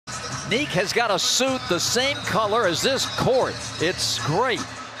Neek has got a suit the same color as this court. It's great.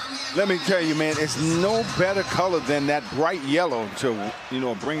 Let me tell you, man, it's no better color than that bright yellow to,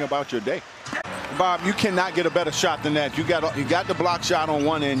 bring about your day. Bob, you cannot get a better shot than that. You got the block shot on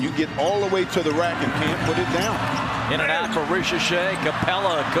one end. You get all the way to the rack and can't put it down. In and out for Risacher.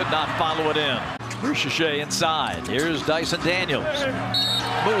 Capella could not follow it in. Risacher inside. Here's Dyson Daniels.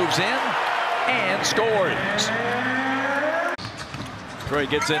 Moves in and scores. Trey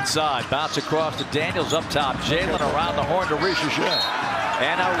gets inside. Bounce across to Daniels up top. Jalen around the horn to Risacher.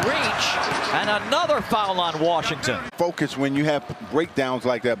 And a reach and another foul on Washington. Focus when you have breakdowns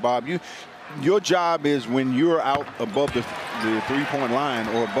like that, Bob. Your job is when you're out above the three-point line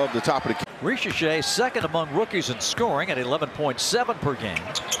or above the top of the. Risacher second among rookies in scoring at 11.7 per game.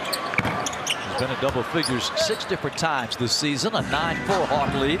 He's been in double figures 6 different times this season. A 9-4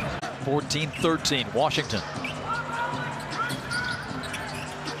 Hawk lead. 14-13 Washington.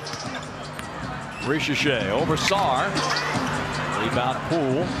 Risacher over Sarr. Rebound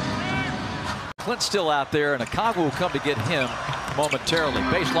Poole. Clint's still out there, and Okongwu will come to get him momentarily.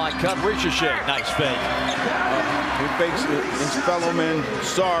 Baseline cut, Risacher. Nice fake. He fakes his fellow man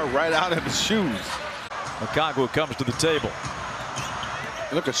Sarr right out of his shoes. Okongwu comes to the table.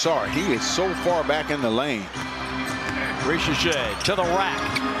 Look at Sarr. He is so far back in the lane. Risacher to the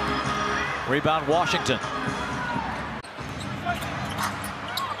rack. Rebound Washington.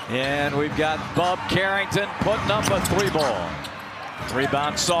 And we've got Bub Carrington putting up a 3-ball.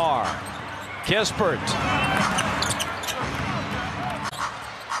 Rebound Sarr. Kispert.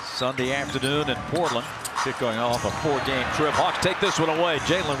 Sunday afternoon in Portland. Kicking off a 4-game trip. Hawks take this one away.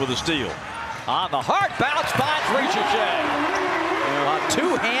 Jalen with a steal. On the hard bounce finds Risacher. A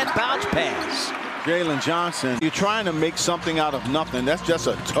 2-hand bounce pass. Jalen Johnson, you're trying to make something out of nothing. That's just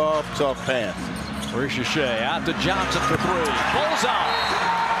a tough pass. Risacher out to Johnson for 3. Bullseye.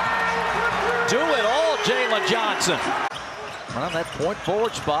 Do it all, Jalen Johnson. On that point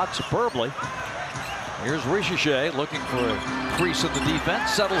forward spot superbly. Here's Risacher looking for a crease in the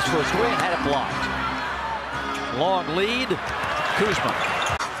defense. Settles for a 3 and had it blocked. Long lead. Kuzma.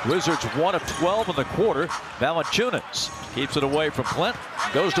 Wizards 1 of 12 in the quarter. Valanciunas keeps it away from Clint.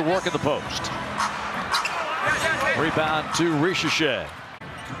 Goes to work in the post. Rebound to Risacher.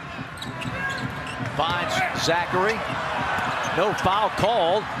 Finds Zacchary. No foul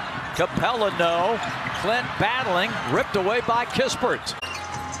called. Capella no. Clint battling, ripped away by Kispert.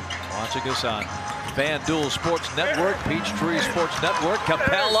 Watching us on FanDuel Sports Network, Peachtree Sports Network.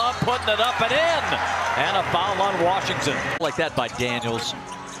 Capella putting it up and in. And a foul on Washington. Like that by Daniels.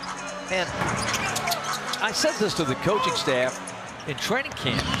 And I said this to the coaching staff in training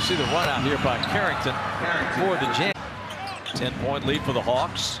camp. You see the run out here by Carrington for the jam. 10-point lead for the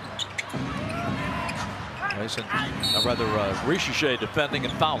Hawks. Risacher defending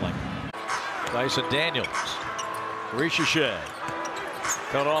and fouling. Dyson Daniels. Risacher.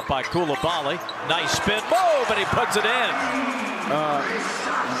 Cut off by Coulibaly. Nice spin move, and he puts it in.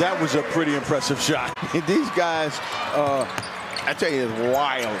 That was a pretty impressive shot. These guys, I tell you, it's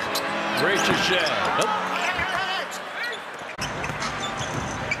wild. Risacher. Nope.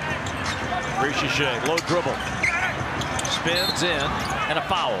 Risacher, low dribble. Spins in, and a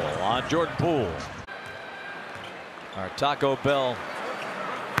foul on Jordan Poole. Our Taco Bell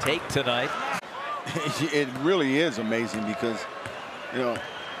take tonight. It really is amazing because,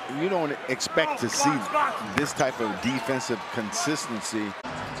 you don't expect to see this type of defensive consistency.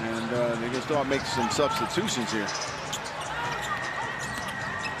 And they can start making some substitutions here.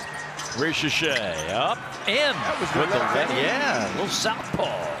 Risacher up, in. Yeah, a little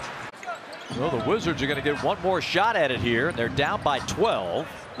southpaw. Well, the Wizards are going to get one more shot at it here. They're down by 12.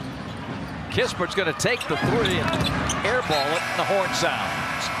 Kispert's going to take the 3 and airball it, and the horn sounds.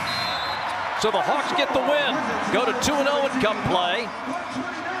 So the Hawks get the win. Go to 2-0 in cup play.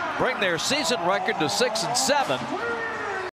 Bring their season record to 6-7.